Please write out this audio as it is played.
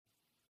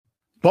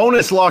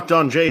Bonus Locked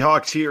On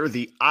Jayhawks here.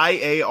 The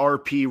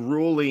IARP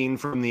ruling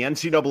from the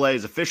NCAA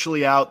is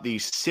officially out. The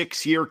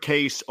 6-year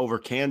case over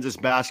Kansas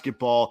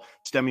basketball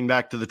stemming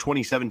back to the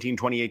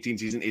 2017-2018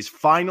 season is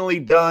finally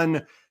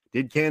done.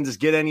 Did Kansas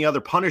get any other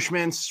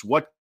punishments?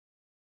 What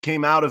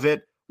came out of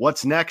it?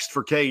 What's next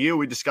for KU?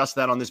 We discussed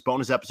that on this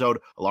bonus episode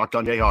of Locked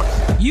On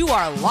Jayhawks. You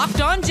are Locked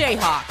On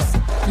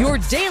Jayhawks, your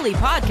daily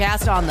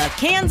podcast on the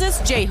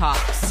Kansas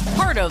Jayhawks,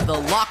 part of the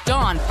Locked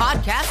On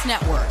Podcast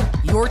Network,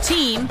 your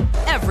team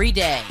every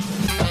day.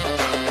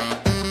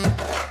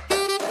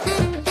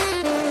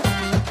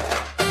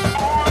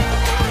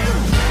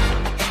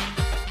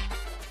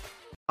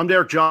 I'm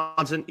Derek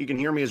Johnson. You can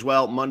hear me as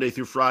well Monday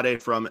through Friday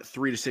from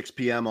 3 to 6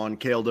 p.m. on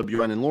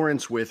KLWN in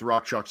Lawrence with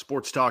Rock Chalk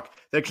Sports Talk.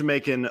 Thanks for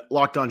making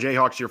Locked On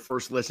Jayhawks your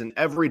first listen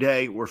every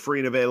day. We're free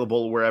and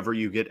available wherever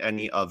you get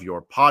any of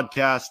your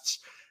podcasts.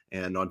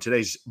 And on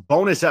today's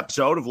bonus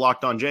episode of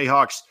Locked On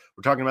Jayhawks,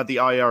 we're talking about the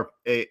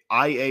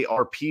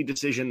IARP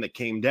decision that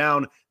came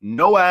down.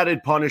 No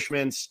added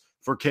punishments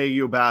for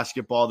KU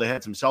basketball. They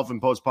had some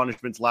self-imposed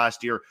punishments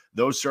last year.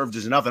 Those served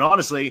as enough. And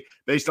honestly,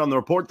 based on the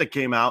report that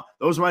came out,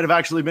 those might have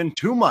actually been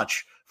too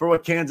much for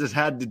what Kansas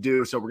had to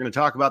do. So we're going to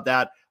talk about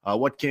that,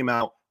 what came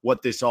out,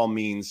 what this all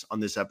means on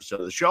this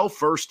episode of the show.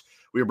 First,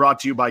 we are brought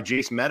to you by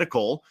Jayce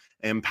Medical.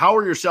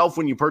 Empower yourself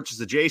when you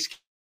purchase a Jayce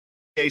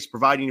case,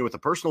 providing you with a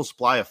personal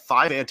supply of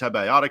 5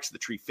 antibiotics that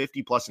treat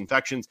 50-plus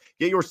infections.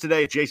 Get yours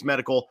today at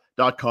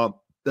jacemedical.com.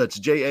 That's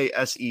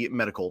JASE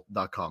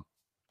medical.com.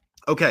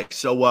 Okay,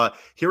 so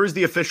here is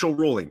the official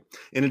ruling.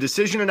 In a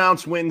decision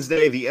announced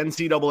Wednesday, the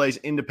NCAA's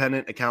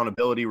Independent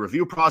Accountability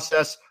Review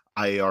Process,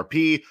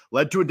 IARP,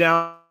 led to a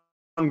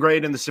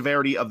downgrade in the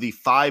severity of the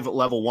 5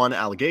 Level 1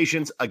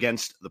 allegations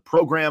against the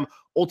program,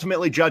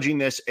 ultimately judging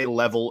this a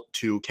Level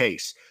 2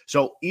 case.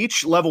 So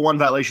each Level 1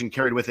 violation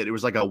carried with it, it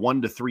was like a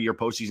 1 to 3 year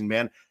postseason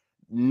ban.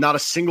 Not a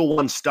single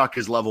one stuck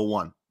as Level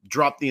 1.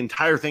 Dropped the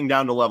entire thing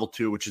down to Level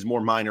 2, which is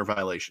more minor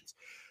violations.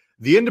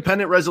 The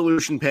independent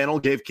resolution panel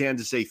gave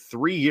Kansas a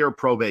 3-year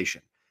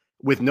probation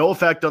with no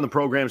effect on the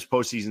program's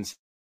postseason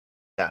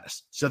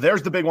status. So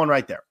there's the big one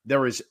right there.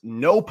 There is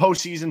no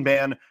postseason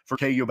ban for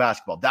KU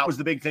basketball. That was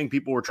the big thing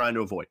people were trying to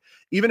avoid.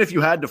 Even if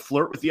you had to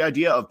flirt with the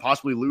idea of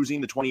possibly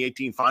losing the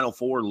 2018 Final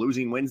Four,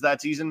 losing wins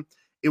that season,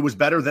 it was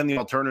better than the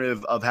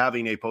alternative of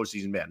having a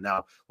postseason ban.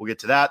 Now, we'll get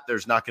to that.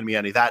 There's not going to be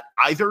any of that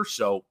either.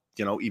 So,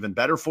 even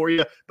better for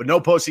you. But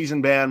no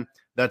postseason ban.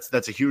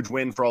 That's a huge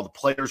win for all the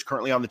players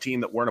currently on the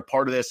team that weren't a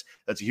part of this.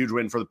 That's a huge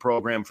win for the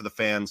program, for the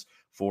fans,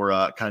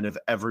 for kind of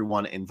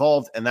everyone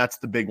involved. And that's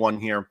the big one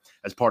here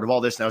as part of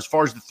all this. Now, as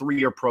far as the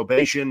 3-year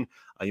probation,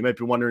 you might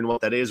be wondering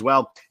what that is.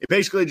 Well, it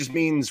basically just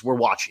means we're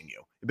watching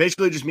you. It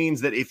basically just means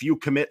that if you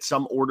commit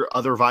some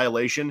other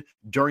violation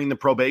during the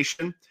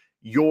probation,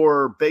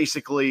 you're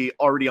basically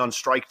already on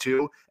strike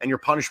 2, and your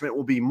punishment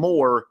will be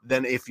more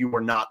than if you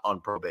were not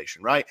on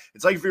probation, right?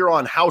 It's like if you're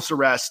on house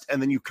arrest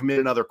and then you commit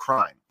another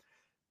crime.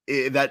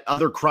 That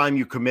other crime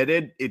you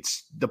committed,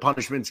 the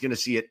punishment's going to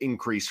see it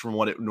increase from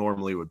what it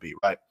normally would be,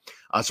 right?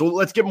 So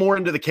let's get more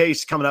into the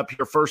case coming up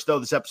here. First, though,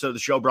 this episode of the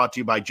show brought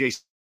to you by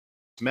Jayce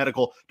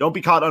Medical. Don't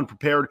be caught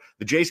unprepared.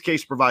 The Jayce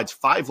case provides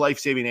 5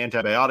 life-saving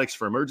antibiotics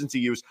for emergency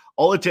use.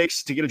 All it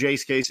takes to get a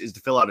Jayce case is to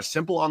fill out a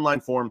simple online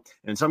form,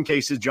 and in some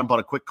cases, jump on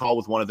a quick call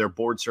with one of their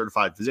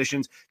board-certified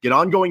physicians. Get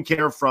ongoing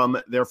care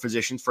from their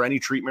physicians for any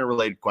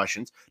treatment-related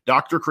questions.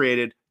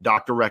 Doctor-created,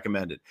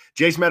 doctor-recommended.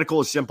 Jayce Medical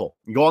is simple.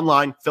 You go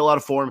online, fill out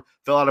a form,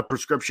 fill out a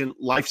prescription.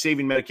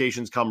 Life-saving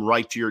medications come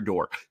right to your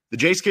door. The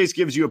Jayce case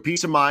gives you a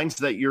peace of mind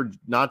so that you're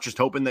not just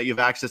hoping that you have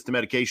access to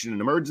medication in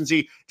an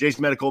emergency. Jayce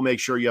Medical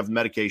makes sure you have the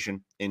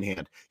medication in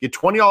hand. Get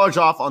 $20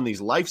 off on these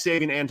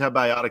life-saving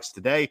antibiotics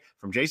today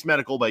from Jayce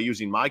Medical by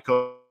using my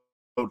code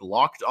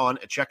LOCKED ON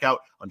at checkout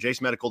on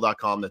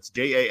jacemedical.com. That's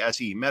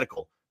JASE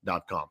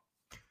medical.com.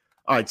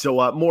 All right,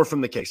 so more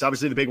from the case.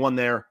 Obviously, the big one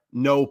there,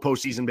 no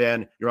postseason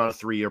ban. You're on a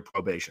 3-year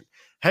probation.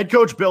 Head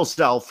coach Bill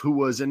Self, who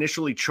was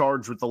initially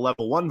charged with the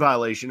Level 1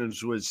 violation and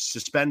was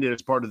suspended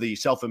as part of the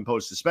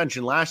self-imposed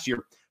suspension last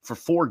year for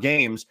 4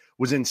 games,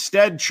 was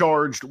instead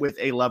charged with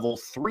a Level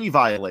 3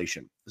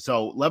 violation.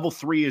 So Level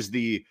 3 is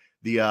the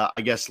I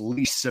guess,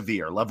 least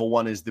severe. Level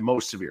 1 is the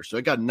most severe. So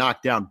it got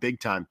knocked down big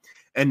time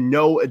and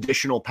no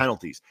additional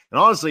penalties. And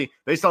honestly,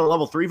 based on a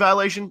Level 3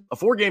 violation, a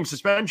 4-game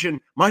suspension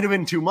might have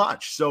been too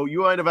much. So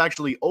you might have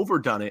actually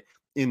overdone it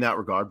in that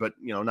regard, but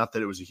not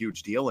that it was a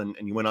huge deal. And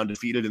you went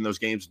undefeated in those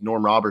games,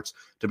 Norm Roberts,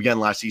 to begin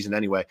last season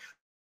anyway.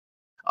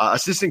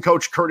 Assistant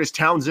coach Curtis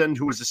Townsend,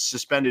 who was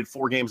suspended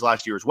 4 games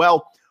last year as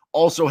well,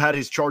 also had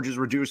his charges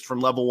reduced from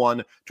Level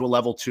 1 to a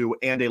Level 2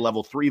 and a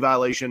Level 3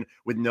 violation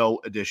with no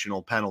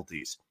additional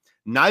penalties.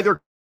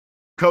 Neither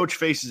coach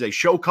faces a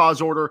show cause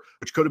order,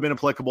 which could have been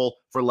applicable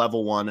for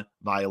Level 1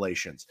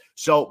 violations.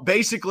 So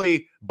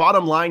basically,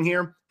 bottom line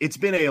here, it's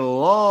been a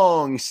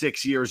long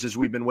 6 years as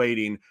we've been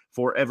waiting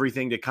for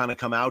everything to kind of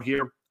come out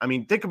here. I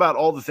mean, think about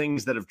all the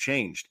things that have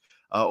changed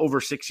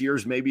over 6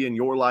 years, maybe in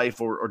your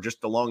life or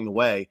just along the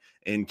way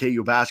in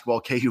KU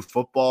basketball, KU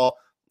football.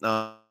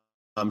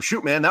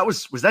 Shoot, man,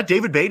 was that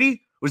David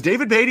Beatty? Was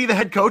David Beatty the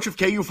head coach of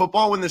KU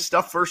football when this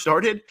stuff first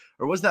started?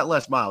 Or was that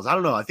Les Miles? I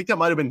don't know. I think that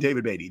might have been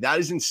David Beatty. That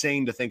is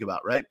insane to think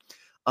about, right?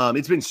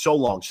 It's been so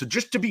long. So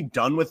just to be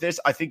done with this,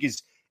 I think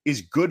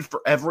is good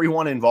for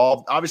everyone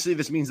involved. Obviously,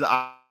 this means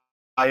the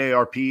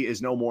IARP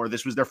is no more.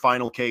 This was their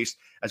final case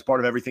as part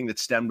of everything that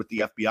stemmed with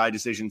the FBI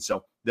decision.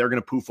 So they're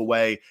going to poof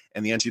away,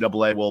 and the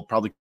NCAA will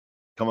probably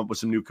come up with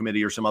some new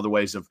committee or some other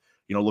ways of,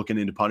 looking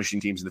into punishing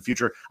teams in the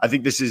future. I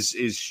think this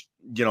is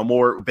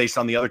more based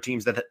on the other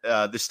teams that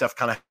this stuff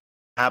kind of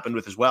happened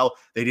with as well.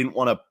 They didn't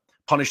want to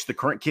punish the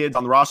current kids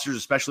on the rosters,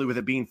 especially with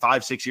it being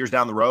 5-6 years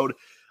down the road,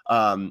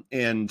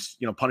 and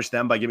punish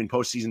them by giving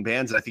postseason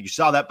bans. And I think you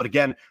saw that. But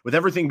again, with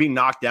everything being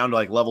knocked down to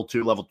like level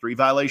 2, level 3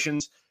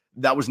 violations,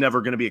 that was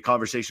never going to be a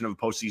conversation of a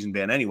postseason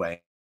ban anyway.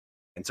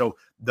 And so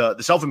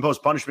the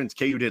self-imposed punishments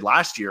KU did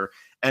last year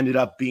ended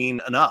up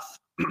being enough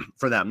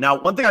for them.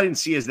 Now, one thing I didn't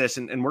see is this,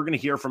 and we're going to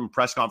hear from a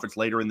press conference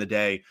later in the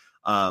day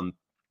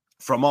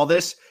from all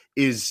this,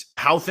 is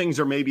how things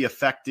are maybe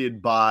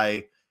affected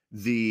by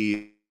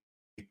the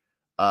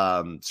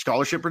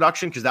scholarship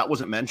reduction, because that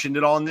wasn't mentioned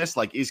at all in this.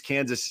 Like, is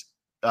Kansas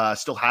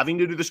still having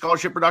to do the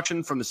scholarship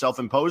reduction from the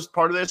self-imposed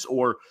part of this,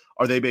 or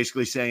are they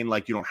basically saying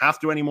like you don't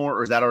have to anymore,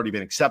 or has that already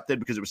been accepted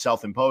because it was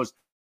self-imposed?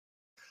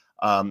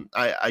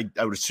 I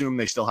would assume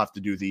they still have to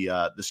do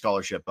the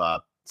scholarship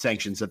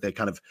sanctions that they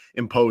kind of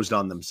imposed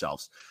on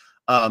themselves.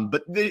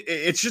 But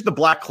it's just the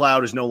black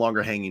cloud is no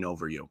longer hanging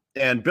over you.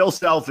 And Bill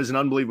Self is an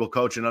unbelievable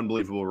coach, an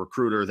unbelievable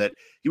recruiter, that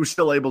he was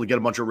still able to get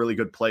a bunch of really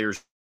good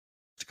players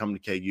to come to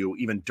KU,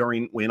 even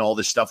during when all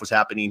this stuff was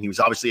happening. He was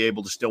obviously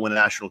able to still win a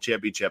national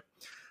championship.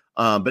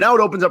 But now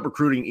it opens up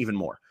recruiting even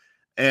more.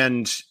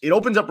 And it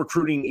opens up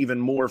recruiting even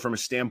more from a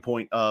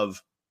standpoint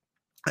of,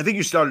 I think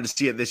you started to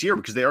see it this year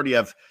because they already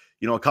have,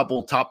 a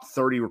couple top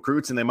 30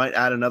 recruits, and they might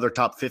add another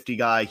top 50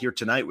 guy here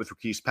tonight with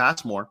Rakeem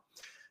Passmore,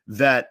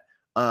 that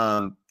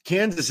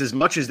Kansas, as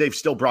much as they've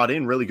still brought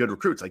in really good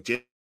recruits, like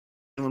Jalen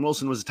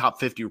Wilson was a top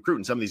 50 recruit,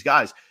 and some of these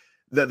guys,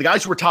 the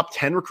guys who were top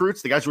 10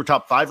 recruits, the guys who were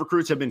top 5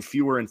 recruits have been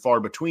fewer and far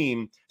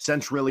between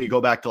since really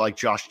go back to like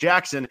Josh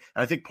Jackson.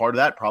 And I think part of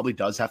that probably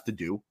does have to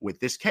do with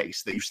this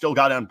case, that you still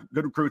got on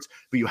good recruits,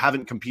 but you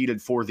haven't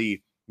competed for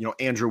the,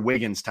 Andrew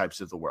Wiggins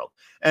types of the world.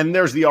 And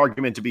there's the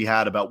argument to be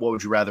had about what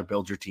would you rather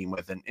build your team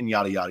with, and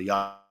yada, yada,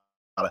 yada.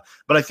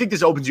 But I think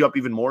this opens you up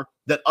even more,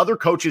 that other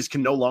coaches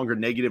can no longer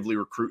negatively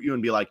recruit you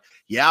and be like,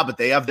 yeah, but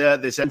they have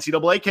this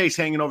NCAA case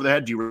hanging over their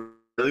head. Do you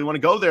really want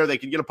to go there? They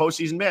can get a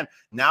postseason ban.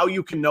 Now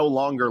you can no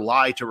longer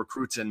lie to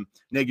recruits and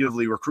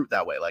negatively recruit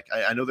that way. Like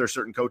I know there are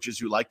certain coaches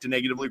who like to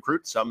negatively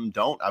recruit. Some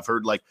don't. I've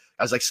heard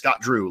guys like Scott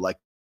Drew like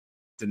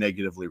to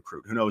negatively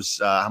recruit. Who knows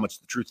how much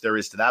the truth there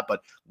is to that,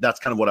 but that's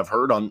kind of what I've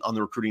heard on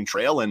the recruiting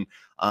trail, and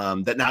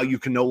that now you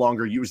can no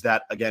longer use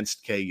that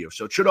against KU.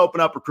 So it should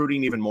open up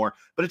recruiting even more,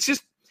 but it's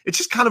just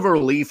kind of a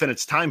relief, and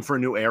it's time for a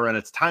new era, and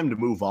it's time to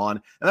move on.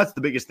 And that's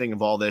the biggest thing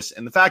of all this.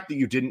 And the fact that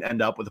you didn't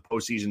end up with a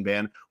postseason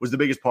ban was the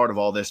biggest part of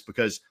all this,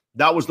 because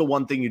that was the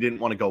one thing you didn't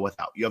want to go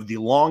without. You have the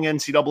long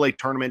NCAA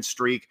tournament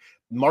streak.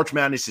 March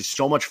Madness is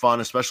so much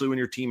fun, especially when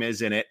your team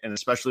is in it, and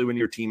especially when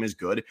your team is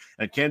good.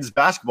 And at Kansas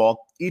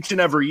basketball, each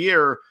and every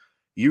year,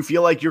 you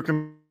feel like you're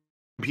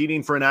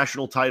competing for a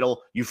national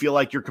title. You feel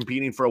like you're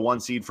competing for a 1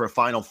 seed for a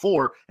Final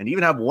Four, and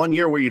even have 1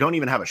 year where you don't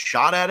even have a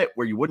shot at it,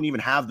 where you wouldn't even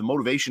have the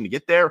motivation to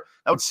get there.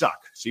 That would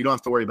suck. So you don't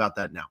have to worry about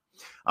that now.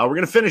 We're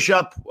going to finish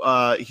up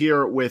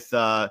here with,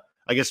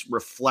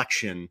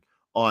 reflection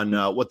on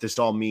what this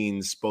all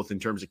means, both in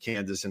terms of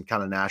Kansas and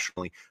kind of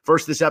nationally.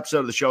 First, this episode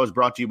of the show is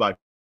brought to you by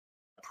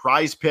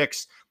Prize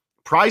Picks.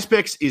 Prize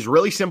Picks is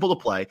really simple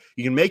to play.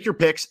 You can make your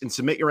picks and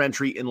submit your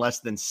entry in less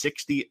than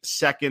 60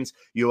 seconds.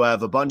 You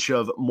have a bunch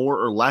of more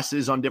or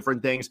lesses on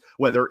different things,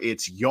 whether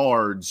it's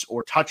yards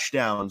or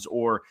touchdowns,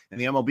 or in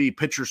the MLB,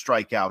 pitcher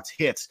strikeouts,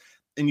 hits.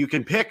 And you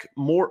can pick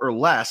more or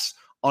less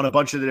on a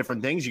bunch of the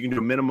different things. You can do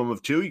a minimum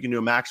of 2. You can do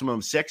a maximum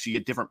of 6. You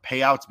get different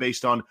payouts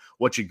based on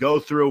what you go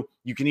through.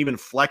 You can even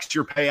flex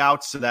your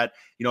payouts so that,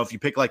 if you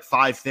pick like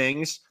 5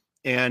 things,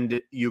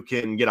 and you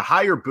can get a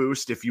higher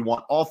boost if you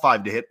want all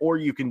 5 to hit, or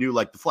you can do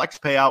like the flex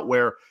payout,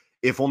 where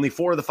if only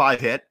 4 of the 5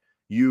 hit,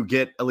 you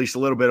get at least a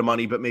little bit of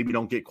money, but maybe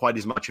don't get quite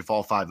as much if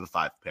all 5 of the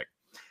 5 pick.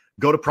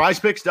 Go to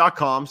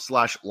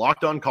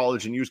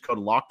prizepicks.com/lockedoncollege and use code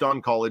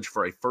LockedOnCollege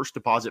for a first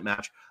deposit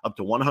match up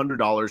to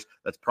 $100.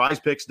 That's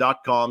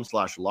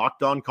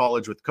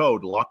prizepicks.com/lockedoncollege with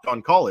code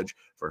LockedOnCollege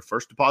for a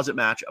first deposit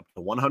match up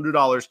to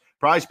 $100.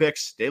 Prize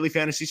Picks, daily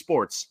fantasy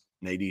sports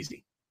made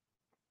easy.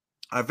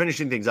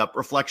 Finishing things up,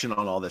 reflection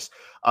on all this.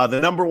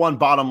 The number one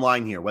bottom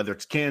line here, whether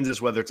it's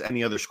Kansas, whether it's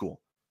any other school,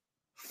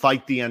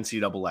 fight the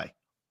NCAA.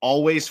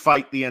 Always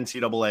fight the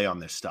NCAA on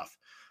this stuff,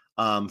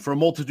 for a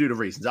multitude of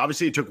reasons.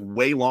 Obviously, it took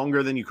way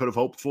longer than you could have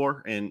hoped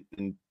for, and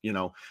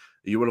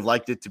you would have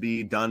liked it to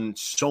be done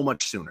so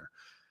much sooner.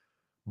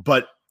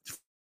 But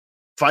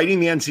fighting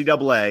the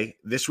NCAA,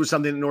 this was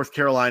something that North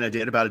Carolina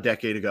did about a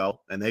decade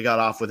ago, and they got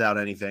off without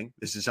anything.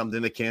 This is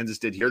something that Kansas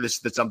did here.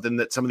 This is something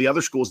that some of the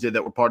other schools did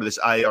that were part of this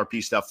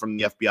IARP stuff from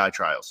the FBI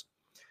trials.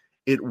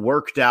 It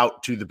worked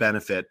out to the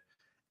benefit,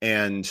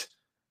 and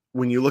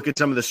when you look at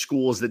some of the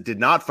schools that did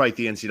not fight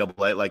the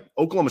NCAA, like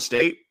Oklahoma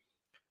State,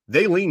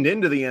 they leaned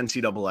into the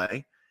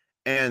NCAA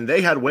and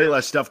they had way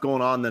less stuff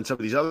going on than some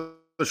of these other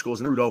schools,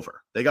 and they screwed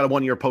over. They got a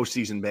 1-year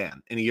postseason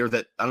ban in a year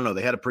that, I don't know,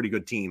 they had a pretty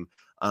good team,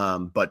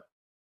 but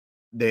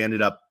they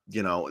ended up,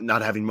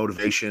 not having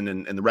motivation,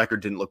 and the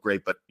record didn't look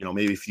great. But,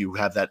 maybe if you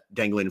have that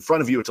dangling in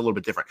front of you, it's a little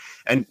bit different.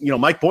 And,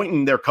 Mike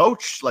Boynton, their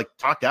coach,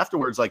 talked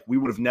afterwards, we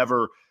would have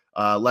never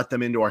let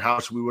them into our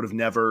house. We would have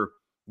never,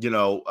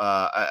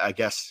 I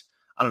guess,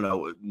 I don't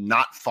know,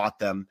 not fought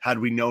them had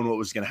we known what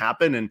was going to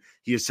happen. And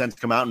he has since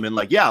come out and been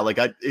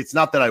it's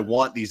not that I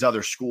want these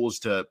other schools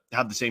to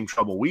have the same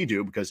trouble we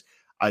do, because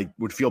I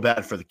would feel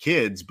bad for the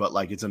kids, but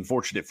it's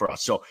unfortunate for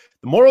us. So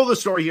the moral of the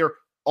story here,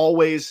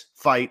 always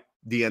fight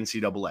the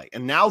NCAA.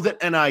 And now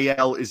that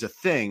NIL is a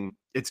thing,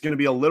 it's going to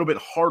be a little bit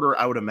harder,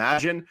 I would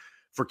imagine,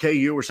 for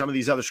KU or some of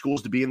these other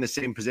schools to be in the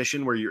same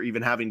position where you're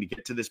even having to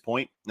get to this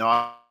point.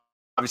 Now,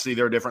 obviously,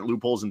 there are different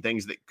loopholes and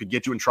things that could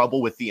get you in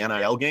trouble with the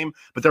NIL game,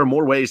 but there are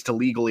more ways to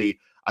legally,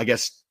 I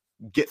guess,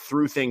 get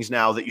through things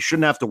now that you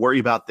shouldn't have to worry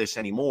about this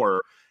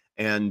anymore.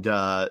 And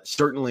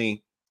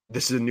certainly,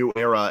 this is a new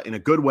era in a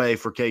good way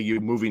for KU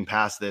moving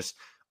past this.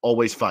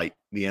 Always fight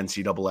the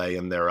NCAA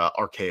and their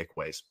archaic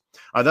ways.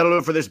 That'll do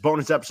it for this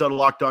bonus episode of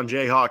Locked On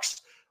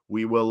Jayhawks.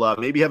 We will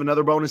maybe have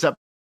another bonus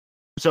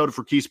episode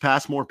for Keys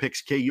Passmore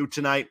picks KU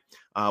tonight.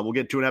 We'll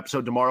get to an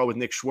episode tomorrow with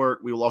Nick Schwert.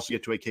 We will also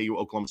get to a KU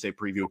Oklahoma State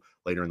preview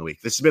later in the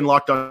week. This has been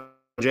Locked On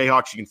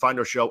Jayhawks. You can find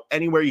our show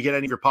anywhere you get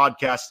any of your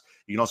podcasts.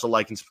 You can also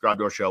like and subscribe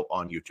to our show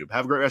on YouTube.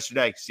 Have a great rest of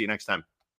your day. See you next time.